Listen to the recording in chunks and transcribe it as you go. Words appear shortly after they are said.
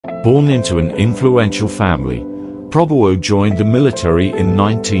Born into an influential family, Prabowo joined the military in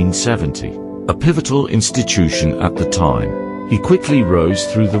 1970, a pivotal institution at the time. He quickly rose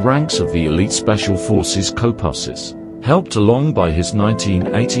through the ranks of the elite special forces Kopasas, helped along by his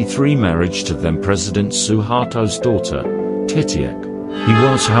 1983 marriage to then-President Suharto's daughter, Titiek. He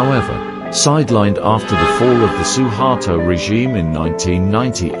was, however, sidelined after the fall of the Suharto regime in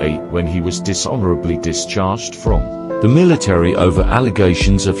 1998 when he was dishonourably discharged from the military over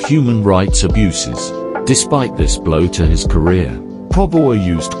allegations of human rights abuses. Despite this blow to his career, Prabowo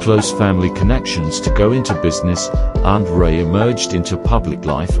used close family connections to go into business and re-emerged into public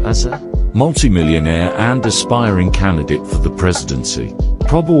life as a multi-millionaire and aspiring candidate for the presidency.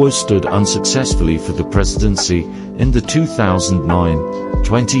 Prabowo stood unsuccessfully for the presidency in the 2009,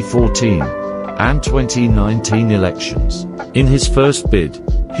 2014, and 2019 elections. In his first bid,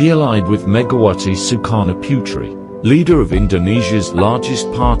 he allied with Megawati Soekarno Putri, leader of Indonesia's largest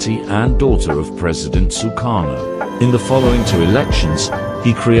party and daughter of President Suharto. In the following two elections,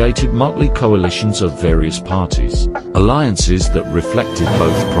 he created motley coalitions of various parties, alliances that reflected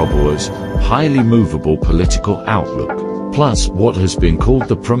both Prabowo's highly movable political outlook, plus what has been called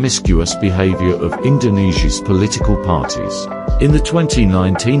the promiscuous behavior of Indonesia's political parties. In the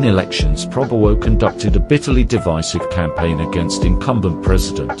 2019 elections, Prabowo conducted a bitterly divisive campaign against incumbent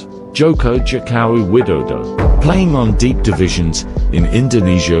President Joko Widodo, playing on deep divisions in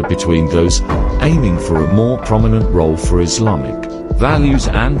Indonesia between those aiming for a more prominent role for Islamic values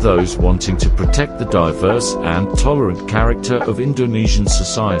and those wanting to protect the diverse and tolerant character of Indonesian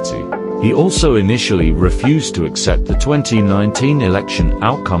society. He also initially refused to accept the 2019 election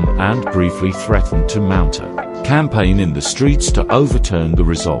outcome and briefly threatened to mount a campaign in the streets to overturn the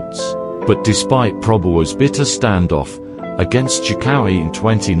results. But despite Prabowo's bitter standoff against Jokowi in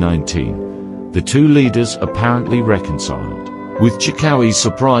 2019, the two leaders apparently reconciled, with Jokowi's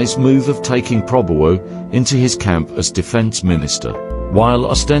surprise move of taking Prabowo into his camp as defense minister. While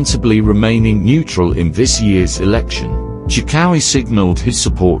ostensibly remaining neutral in this year's election, Jokowi signaled his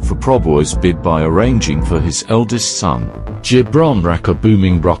support for Prabowo's bid by arranging for his eldest son, Gibran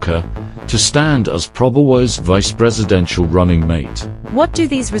Rakabuming Raka, to stand as Prabowo's vice presidential running mate. What do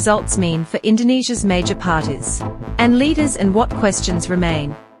these results mean for Indonesia's major parties and leaders, and what questions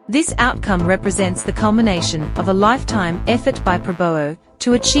remain? This outcome represents the culmination of a lifetime effort by Prabowo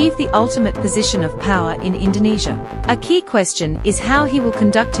to achieve the ultimate position of power in Indonesia. A key question is how he will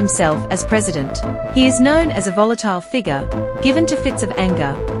conduct himself as president. He is known as a volatile figure, given to fits of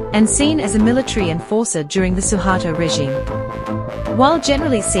anger, and seen as a military enforcer during the Suharto regime. While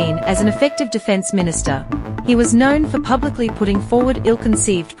generally seen as an effective defense minister, he was known for publicly putting forward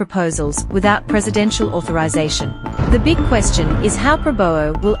ill-conceived proposals without presidential authorization. The big question is how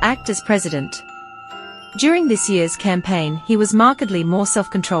Prabowo will act as president. During this year's campaign, he was markedly more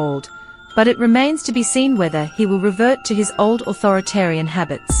self-controlled, but it remains to be seen whether he will revert to his old authoritarian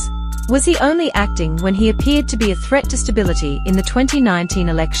habits. Was he only acting when he appeared to be a threat to stability in the 2019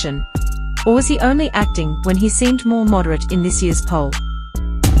 election? Or was he only acting when he seemed more moderate in this year's poll?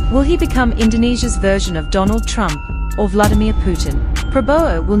 Will he become Indonesia's version of Donald Trump or Vladimir Putin?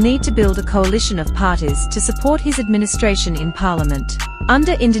 Prabowo will need to build a coalition of parties to support his administration in parliament.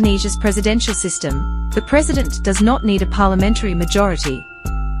 Under Indonesia's presidential system, the president does not need a parliamentary majority,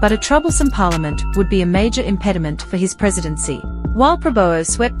 but a troublesome parliament would be a major impediment for his presidency. While Prabowo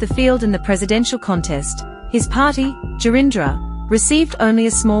swept the field in the presidential contest, his party, Gerindra, received only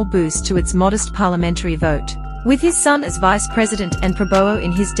a small boost to its modest parliamentary vote. With his son as vice president and Prabowo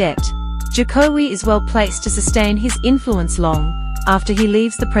in his debt, Jokowi is well placed to sustain his influence long after he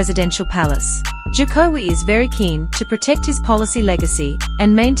leaves the presidential palace. Jokowi is very keen to protect his policy legacy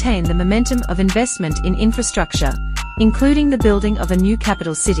and maintain the momentum of investment in infrastructure, including the building of a new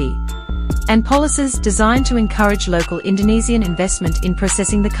capital city, and policies designed to encourage local Indonesian investment in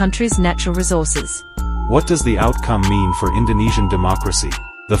processing the country's natural resources. What does the outcome mean for Indonesian democracy?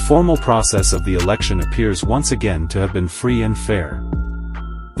 The formal process of the election appears once again to have been free and fair.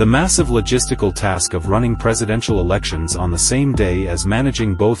 The massive logistical task of running presidential elections on the same day as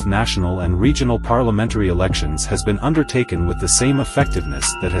managing both national and regional parliamentary elections has been undertaken with the same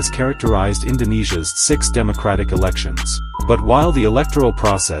effectiveness that has characterized Indonesia's 6 democratic elections. But while the electoral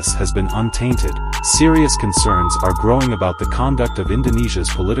process has been untainted, serious concerns are growing about the conduct of Indonesia's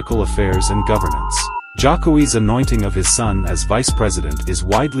political affairs and governance. Jokowi's anointing of his son as vice president is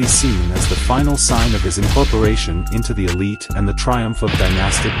widely seen as the final sign of his incorporation into the elite and the triumph of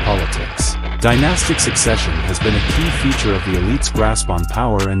dynastic politics. Dynastic succession has been a key feature of the elite's grasp on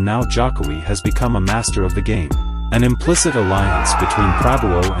power, and now Jokowi has become a master of the game. An implicit alliance between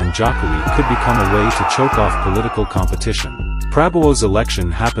Prabowo and Jokowi could become a way to choke off political competition. Prabowo's election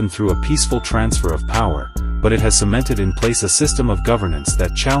happened through a peaceful transfer of power, but it has cemented in place a system of governance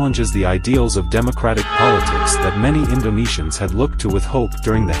that challenges the ideals of democratic politics that many Indonesians had looked to with hope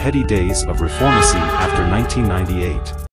during the heady days of reformacy after 1998.